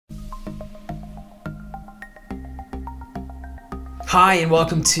Hi, and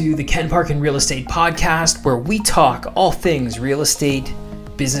welcome to the Parkin Real Estate Podcast, where we talk all things real estate,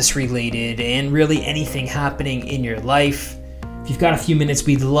 business related, and really anything happening in your life. If you've got a few minutes,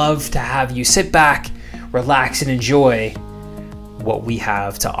 we'd love to have you sit back, relax, and enjoy what we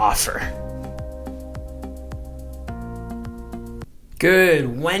have to offer.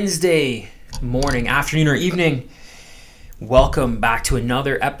 Good Wednesday morning, afternoon, or evening. Welcome back to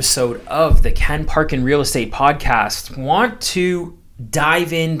another episode of the Parkin Real Estate Podcast. Want to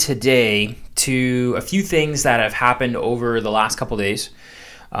dive in today to a few things that have happened over the last couple days.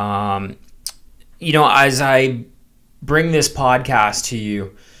 As I bring this podcast to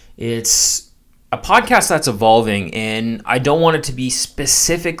you, it's a podcast that's evolving, and I don't want it to be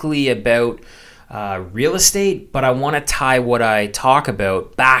specifically about real estate, but I want to tie what I talk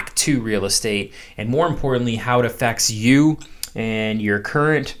about back to real estate, and more importantly, how it affects you and your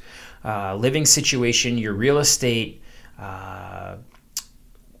current living situation, your real estate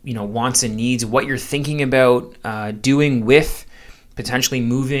wants and needs, what you're thinking about doing with potentially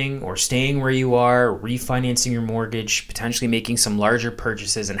moving or staying where you are, refinancing your mortgage, potentially making some larger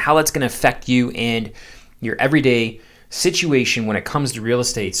purchases, and how that's going to affect you and your everyday situation when it comes to real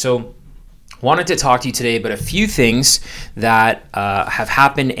estate. So wanted to talk to you today about a few things that have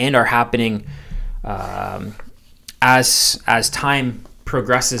happened and are happening as time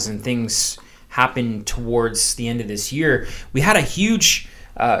progresses and things happen towards the end of this year. We had a huge,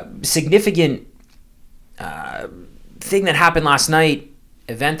 significant event that happened last night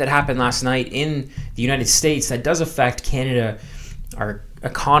in the United States that does affect Canada, our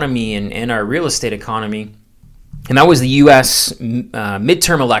economy, and our real estate economy. And that was the U.S.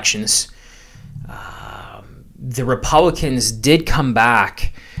 midterm elections. The Republicans did come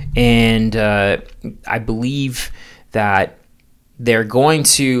back, and I believe that they're going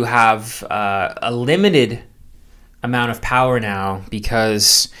to have a limited amount of power now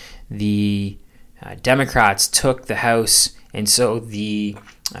because the Democrats took the House, and so the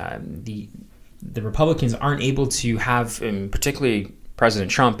Republicans aren't able to have, and particularly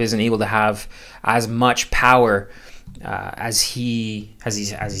President Trump isn't able to have as much power as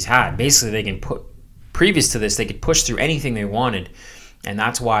he's had. Basically, they can previous to this, they could push through anything they wanted, and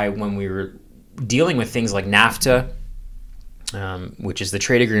that's why when we were dealing with things like NAFTA, which is the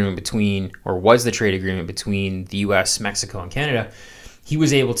trade agreement was the trade agreement between the U.S., Mexico, and Canada, he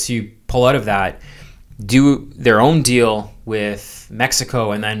was able to pull out of that, do their own deal with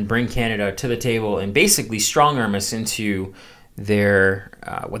Mexico, and then bring Canada to the table and basically strong-arm us into their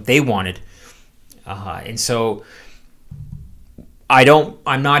what they wanted. And so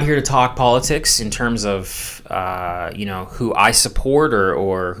I'm not here to talk politics in terms of who I support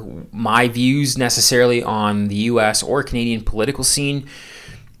or my views necessarily on the U.S. or Canadian political scene.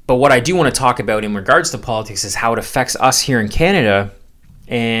 But what I do want to talk about in regards to politics is how it affects us here in Canada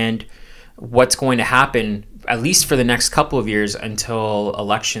and what's going to happen, at least for the next couple of years, until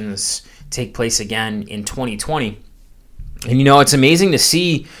elections take place again in 2020. And it's amazing to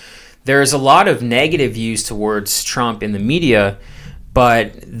see there's a lot of negative views towards Trump in the media,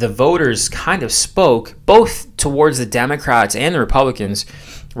 but the voters kind of spoke both towards the Democrats and the Republicans.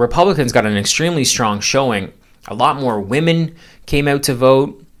 The Republicans got an extremely strong showing. A lot more women came out to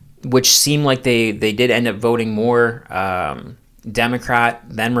vote, which seemed like they did end up voting more Democrat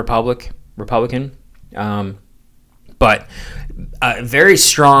than Republican. But a very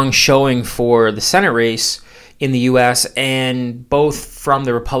strong showing for the Senate race in the U.S., and both from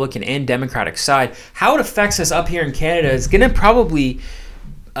the Republican and Democratic side. How it affects us up here in Canada is going to probably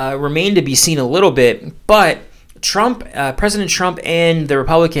remain to be seen a little bit, but President Trump and the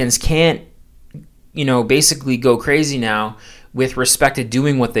Republicans can't, basically go crazy now with respect to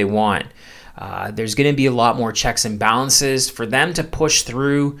doing what they want. There's going to be a lot more checks and balances for them to push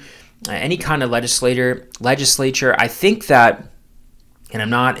through any kind of legislature. I think that, and I'm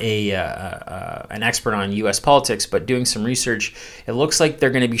not an expert on U.S. politics, but doing some research, it looks like they're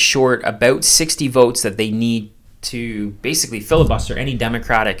going to be short about 60 votes that they need to basically filibuster any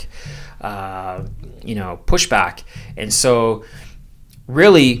Democratic, pushback. And so,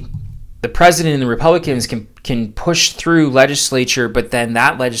 really, the president and the Republicans can push through legislature, but then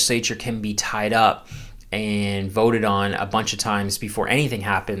that legislature can be tied up and voted on a bunch of times before anything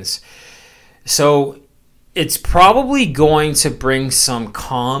happens. So it's probably going to bring some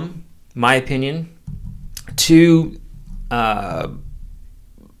calm, my opinion, to a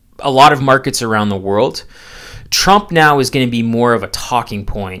lot of markets around the world. Trump now is going to be more of a talking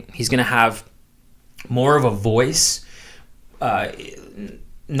point. He's going to have more of a voice,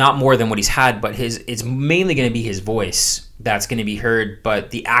 not more than what he's had, but it's mainly going to be his voice that's going to be heard, but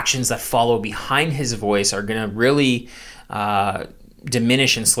the actions that follow behind his voice are going to really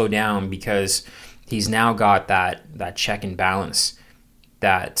diminish and slow down because he's now got that check and balance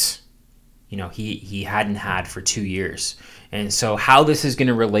that he hadn't had for 2 years. And so how this is going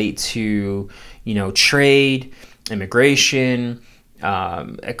to relate to trade, immigration,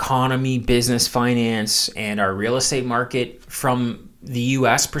 economy, business, finance, and our real estate market from the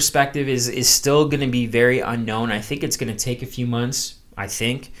U.S. perspective is still going to be very unknown. I think it's going to take a few months,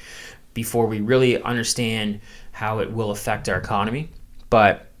 before we really understand how it will affect our economy.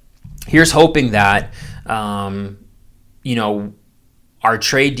 But here's hoping that, our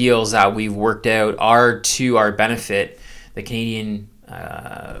trade deals that we've worked out are to our benefit, the Canadian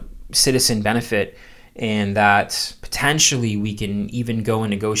citizen benefit, and that potentially we can even go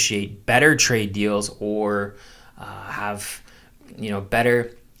and negotiate better trade deals or have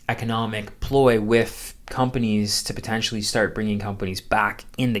better economic ploy with companies to potentially start bringing companies back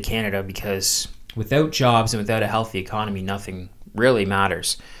into Canada, because without jobs and without a healthy economy, nothing really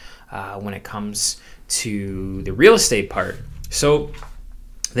matters when it comes to the real estate part. So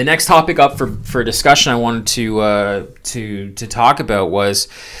the next topic up for discussion I wanted to talk about was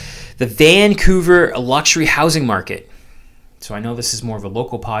the Vancouver luxury housing market. So I know this is more of a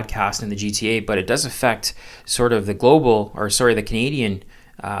local podcast in the GTA, but it does affect sort of the the Canadian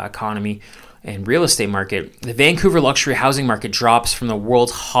economy and real estate market. The Vancouver luxury housing market drops from the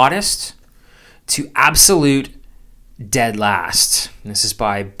world's hottest to absolute dead last. And this is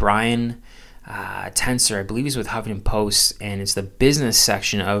by Brian Tenser. I believe he's with Huffington Post, and it's the business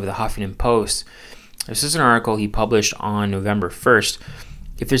section of the Huffington Post. This is an article he published on November 1st.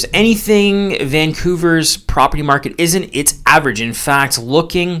 If there's anything Vancouver's property market isn't, it's average. In fact,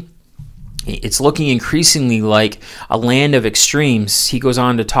 it's looking increasingly like a land of extremes. He goes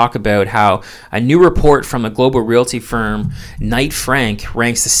on to talk about how a new report from the global realty firm Knight Frank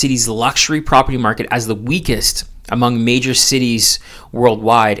ranks the city's luxury property market as the weakest among major cities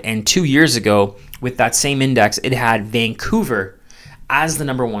worldwide. And 2 years ago, with that same index, it had Vancouver as the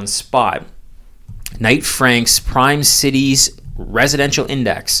number one spot. Knight Frank's Prime Cities Residential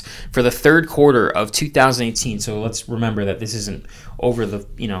Index for the third quarter of 2018. So let's remember that this isn't over the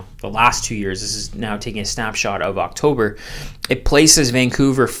last 2 years. This is now taking a snapshot of October. It places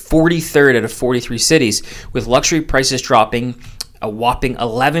Vancouver 43rd out of 43 cities, with luxury prices dropping a whopping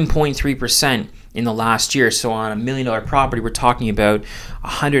 11.3% in the last year. So on $1 million property, we're talking about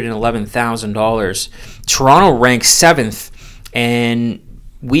 $111,000. Toronto ranks 7th, and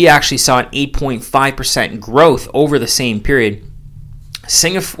we actually saw an 8.5% growth over the same period.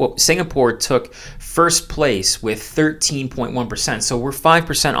 Singapore took first place with 13.1%. So we're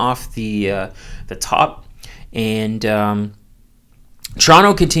 5% off the top. And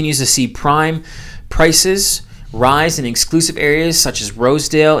Toronto continues to see prime prices rise in exclusive areas such as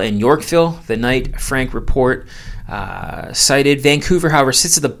Rosedale and Yorkville. The Knight Frank report cited Vancouver, however,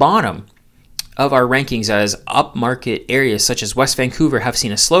 sits at the bottom of our rankings, as upmarket areas such as West Vancouver have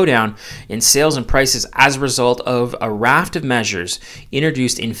seen a slowdown in sales and prices as a result of a raft of measures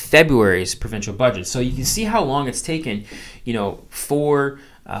introduced in February's provincial budget. So you can see how long it's taken,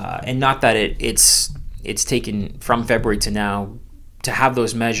 and not that it's taken from February to now to have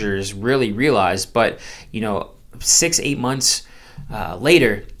those measures really realized, but 6-8 months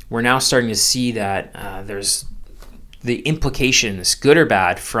later, we're now starting to see that there's the implications, good or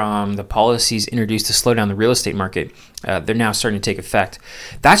bad, from the policies introduced to slow down the real estate market. They're now starting to take effect.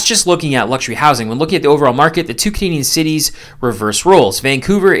 That's just looking at luxury housing. When looking at the overall market, the two Canadian cities reverse roles.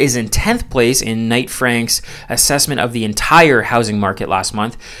 Vancouver is in 10th place in Knight Frank's assessment of the entire housing market last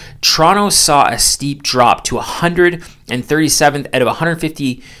month. Toronto saw a steep drop to 137th out of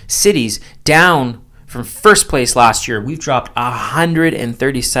 150 cities, down from first place last year. We've dropped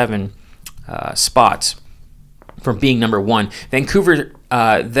 137 spots from being number one. Vancouver,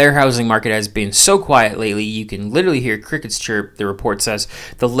 their housing market has been so quiet lately, you can literally hear crickets chirp, the report says.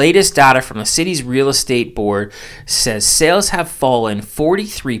 The latest data from the city's real estate board says sales have fallen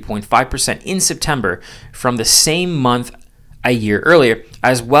 43.5% in September from the same month a year earlier,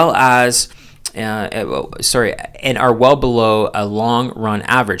 as well as and are well below a long-run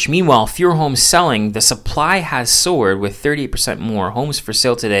average. Meanwhile, fewer homes selling, the supply has soared with 38% more homes for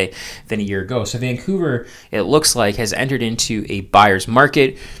sale today than a year ago. So Vancouver, it looks like, has entered into a buyer's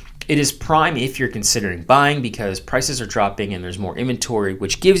market. It is prime if you're considering buying, because prices are dropping and there's more inventory,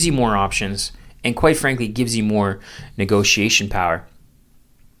 which gives you more options and, quite frankly, gives you more negotiation power.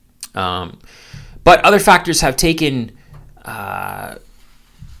 But other factors have taken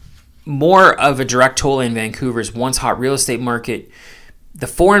more of a direct toll in Vancouver's once hot real estate market. The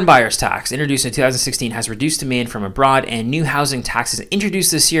foreign buyers tax, introduced in 2016, has reduced demand from abroad, and new housing taxes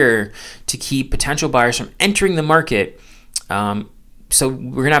introduced this year to keep potential buyers from entering the market So we're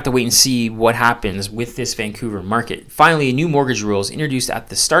going to have to wait and see what happens with this Vancouver market. Finally, new mortgage rules introduced at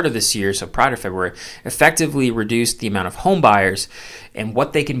the start of this year, so prior to February, effectively reduced the amount of home buyers and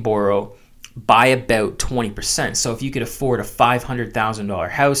what they can borrow by about 20%. So if you could afford a $500,000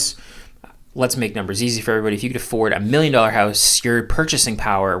 house, let's make numbers easy for everybody. If you could afford $1 million house, your purchasing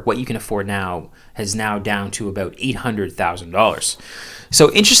power, what you can afford now, has now down to about $800,000. So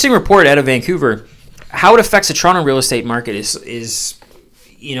interesting report out of Vancouver. How it affects the Toronto real estate market is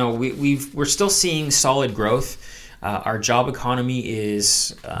we're still seeing solid growth. Our job economy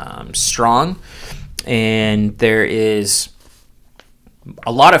is strong, and there is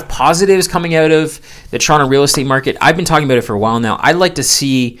a lot of positives coming out of the Toronto real estate market. I've been talking about it for a while now. I'd like to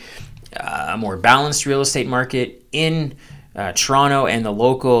see a more balanced real estate market in Toronto and the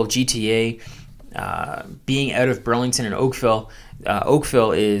local GTA. Being out of Burlington and Oakville.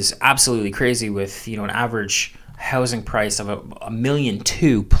 Oakville is absolutely crazy with an average housing price of $1.2 million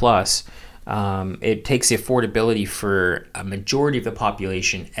plus. It takes the affordability for a majority of the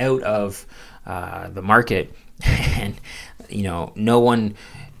population out of the market, and no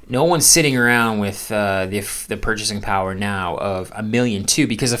one's sitting around with the purchasing power now of $1.2 million,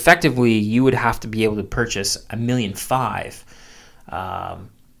 because effectively you would have to be able to purchase $1.5 million.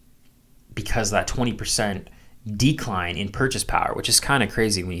 Because of that 20% decline in purchase power, which is kind of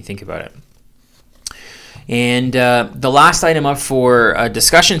crazy when you think about it. And the last item up for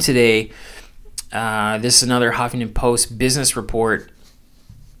discussion today, this is another Huffington Post business report.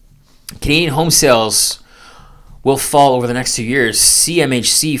 Canadian home sales will fall over the next 2 years.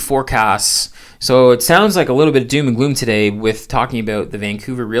 CMHC forecasts. So it sounds like a little bit of doom and gloom today with talking about the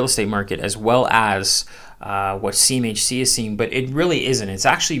Vancouver real estate market as well as what CMHC is seeing, but it really isn't. It's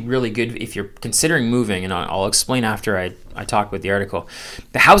actually really good if you're considering moving, and I'll explain after I talk about the article.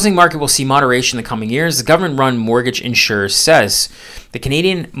 The housing market will see moderation in the coming years. The government-run mortgage insurer says, the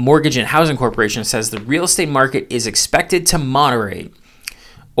Canadian Mortgage and Housing Corporation says the real estate market is expected to moderate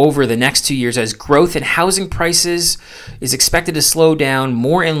over the next 2 years as growth in housing prices is expected to slow down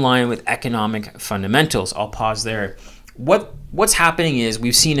more in line with economic fundamentals. I'll pause there. What's happening is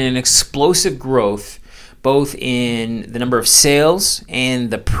we've seen an explosive growth both in the number of sales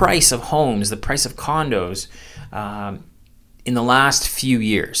and the price of homes, the price of condos in the last few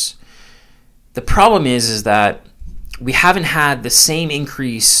years. The problem is that we haven't had the same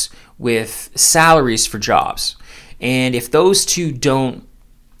increase with salaries for jobs. And if those two don't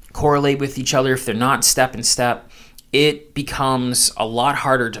correlate with each other, if they're not step in step, it becomes a lot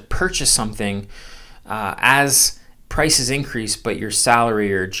harder to purchase something as prices increase, but your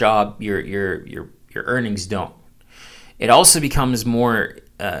salary or job, your earnings don't. It also becomes more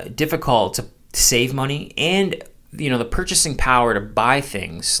difficult to save money, and the purchasing power to buy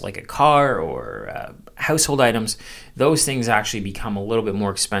things like a car or household items, those things actually become a little bit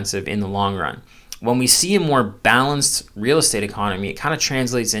more expensive in the long run. When we see a more balanced real estate economy, it kind of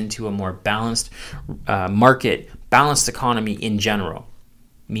translates into a more balanced market, balanced economy in general.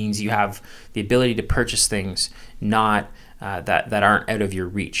 It means you have the ability to purchase things not that aren't out of your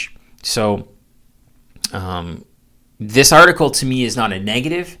reach. So this article to me is not a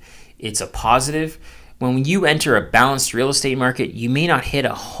negative, it's a positive. When you enter a balanced real estate market, you may not hit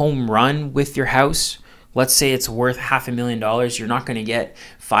a home run with your house. Let's say it's worth $500,000. You're not going to get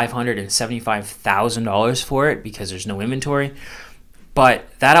 $575,000 for it because there's no inventory. But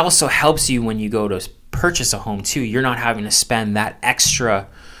that also helps you when you go to purchase a home too. You're not having to spend that extra,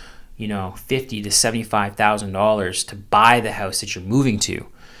 $50,000 to $75,000 to buy the house that you're moving to.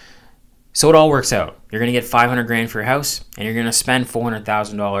 So it all works out. You're going to get $500,000 for your house, and you're going to spend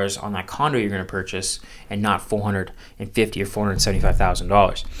 $400,000 on that condo you're going to purchase, and not $450,000 or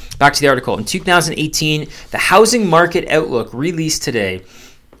 $475,000. Back to the article. In 2018, the Housing Market Outlook released today,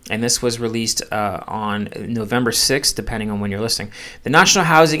 and this was released on November 6th, depending on when you're listening. The National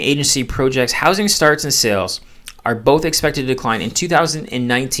Housing Agency projects housing starts and sales are both expected to decline in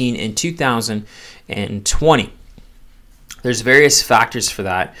 2019 and 2020. There's various factors for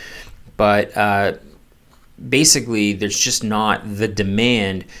that. But basically, there's just not the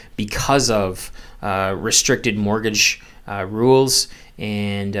demand because of restricted mortgage rules,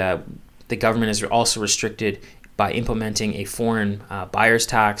 and the government is also restricted by implementing a foreign buyer's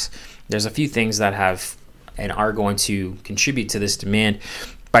tax. There's a few things that have and are going to contribute to this demand.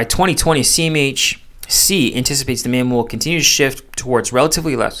 By 2020, CMHC anticipates demand will continue to shift towards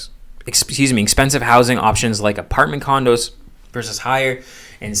relatively less, expensive housing options like apartment condos versus higher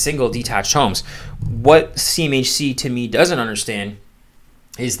and single detached homes. What CMHC to me doesn't understand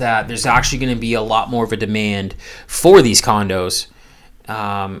is that there's actually going to be a lot more of a demand for these condos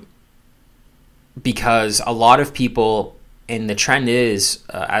because a lot of people and the trend is,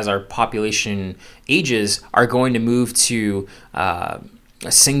 as our population ages, are going to move to a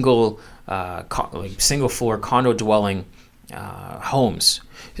single floor condo dwelling homes.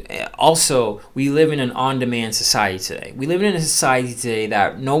 Also, we live in an on-demand society today. We live in a society today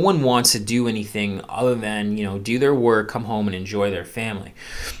that no one wants to do anything other than, do their work, come home, and enjoy their family.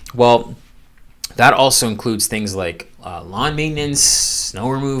 Well, that also includes things like lawn maintenance, snow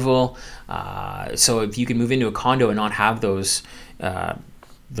removal. So if you can move into a condo and not have those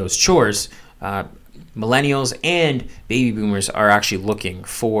chores, millennials and baby boomers are actually looking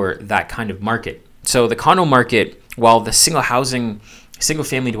for that kind of market. So the condo market, while the single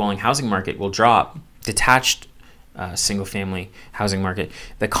family dwelling housing market will drop, detached single family housing market,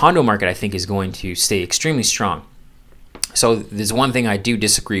 the condo market, I think, is going to stay extremely strong. So there's one thing I do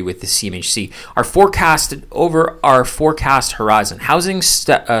disagree with the CMHC. Our forecast horizon, housing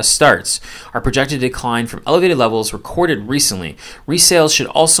starts are projected to decline from elevated levels recorded recently. Resales should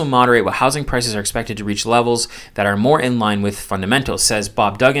also moderate, while housing prices are expected to reach levels that are more in line with fundamentals, says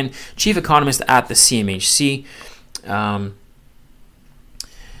Bob Duggan, chief economist at the CMHC.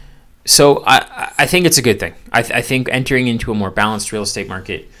 So I think it's a good thing. I think entering into a more balanced real estate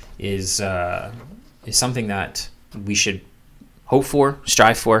market is something that we should hope for,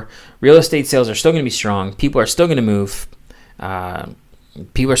 strive for. Real estate sales are still going to be strong. People are still going to move.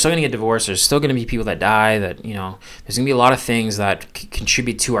 People are still going to get divorced. There's still going to be people that die. There's going to be a lot of things that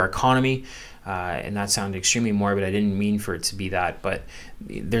contribute to our economy. And that sounded extremely morbid. I didn't mean for it to be that. But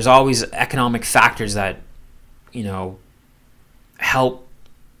there's always economic factors that, help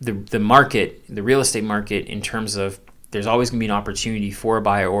the market, the real estate market, in terms of there's always going to be an opportunity for a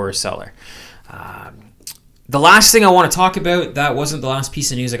buyer or a seller. The last thing I want to talk about, that wasn't the last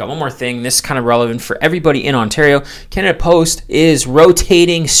piece of news. I got one more thing. This is kind of relevant for everybody in Ontario. Canada Post is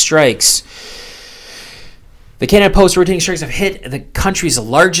rotating strikes. The Canada Post rotating strikes have hit the country's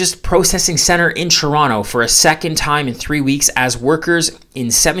largest processing center in Toronto for a second time in 3 weeks, as workers in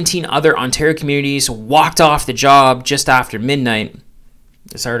 17 other Ontario communities walked off the job just after midnight.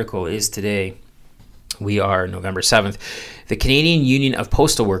 This article is today. We are November 7th. The Canadian Union of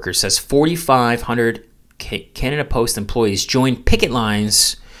Postal Workers says 4,500 Canada Post employees joined picket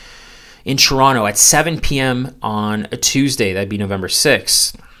lines in Toronto at 7 p.m. on a Tuesday. That'd be November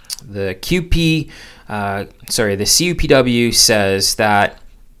 6th. The CUPW says that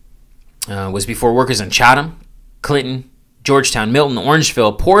was before workers in Chatham, Clinton, Georgetown, Milton,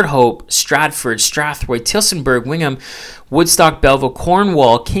 Orangeville, Port Hope, Stratford, Strathroy, Tillsonburg, Wingham, Woodstock, Belleville,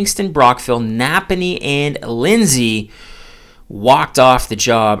 Cornwall, Kingston, Brockville, Napanee, and Lindsay walked off the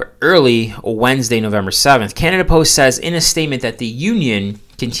job early Wednesday, November 7th. Canada Post says in a statement that the union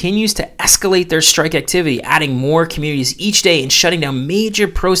continues to escalate their strike activity, adding more communities each day and shutting down major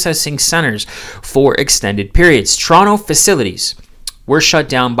processing centers for extended periods. Toronto facilities were shut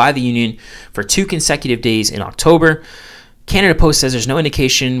down by the union for 2 consecutive days in October. Canada Post says there's no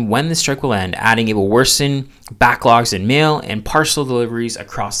indication when the strike will end, adding it will worsen backlogs in mail and parcel deliveries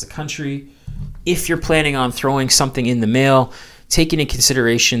across the country. If you're planning on throwing something in the mail, take into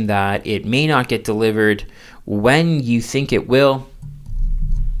consideration that it may not get delivered when you think it will,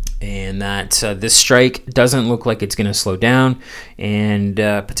 and that this strike doesn't look like it's going to slow down and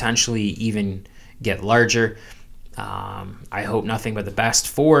potentially even get larger. I hope nothing but the best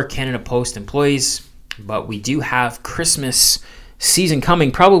for Canada Post employees, but we do have Christmas season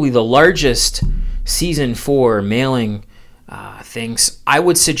coming, probably the largest season for mailing things. I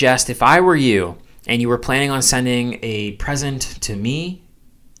would suggest, if I were you and you were planning on sending a present to me,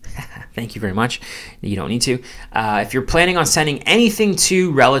 thank you very much. You don't need to. If you're planning on sending anything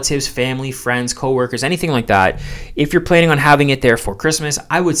to relatives, family, friends, coworkers, anything like that, if you're planning on having it there for Christmas,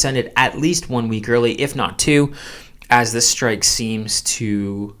 I would send it at least 1 week early, if not 2, as this strike seems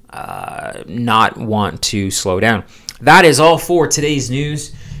to not want to slow down. That is all for today's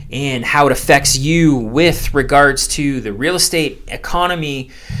news and how it affects you with regards to the real estate economy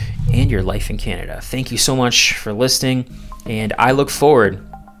and your life in Canada. Thank you so much for listening, and I look forward,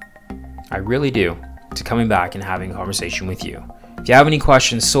 I really do, to coming back and having a conversation with you. If you have any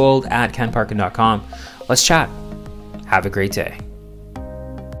questions, sold@kenparkin.com. Let's chat. Have a great day.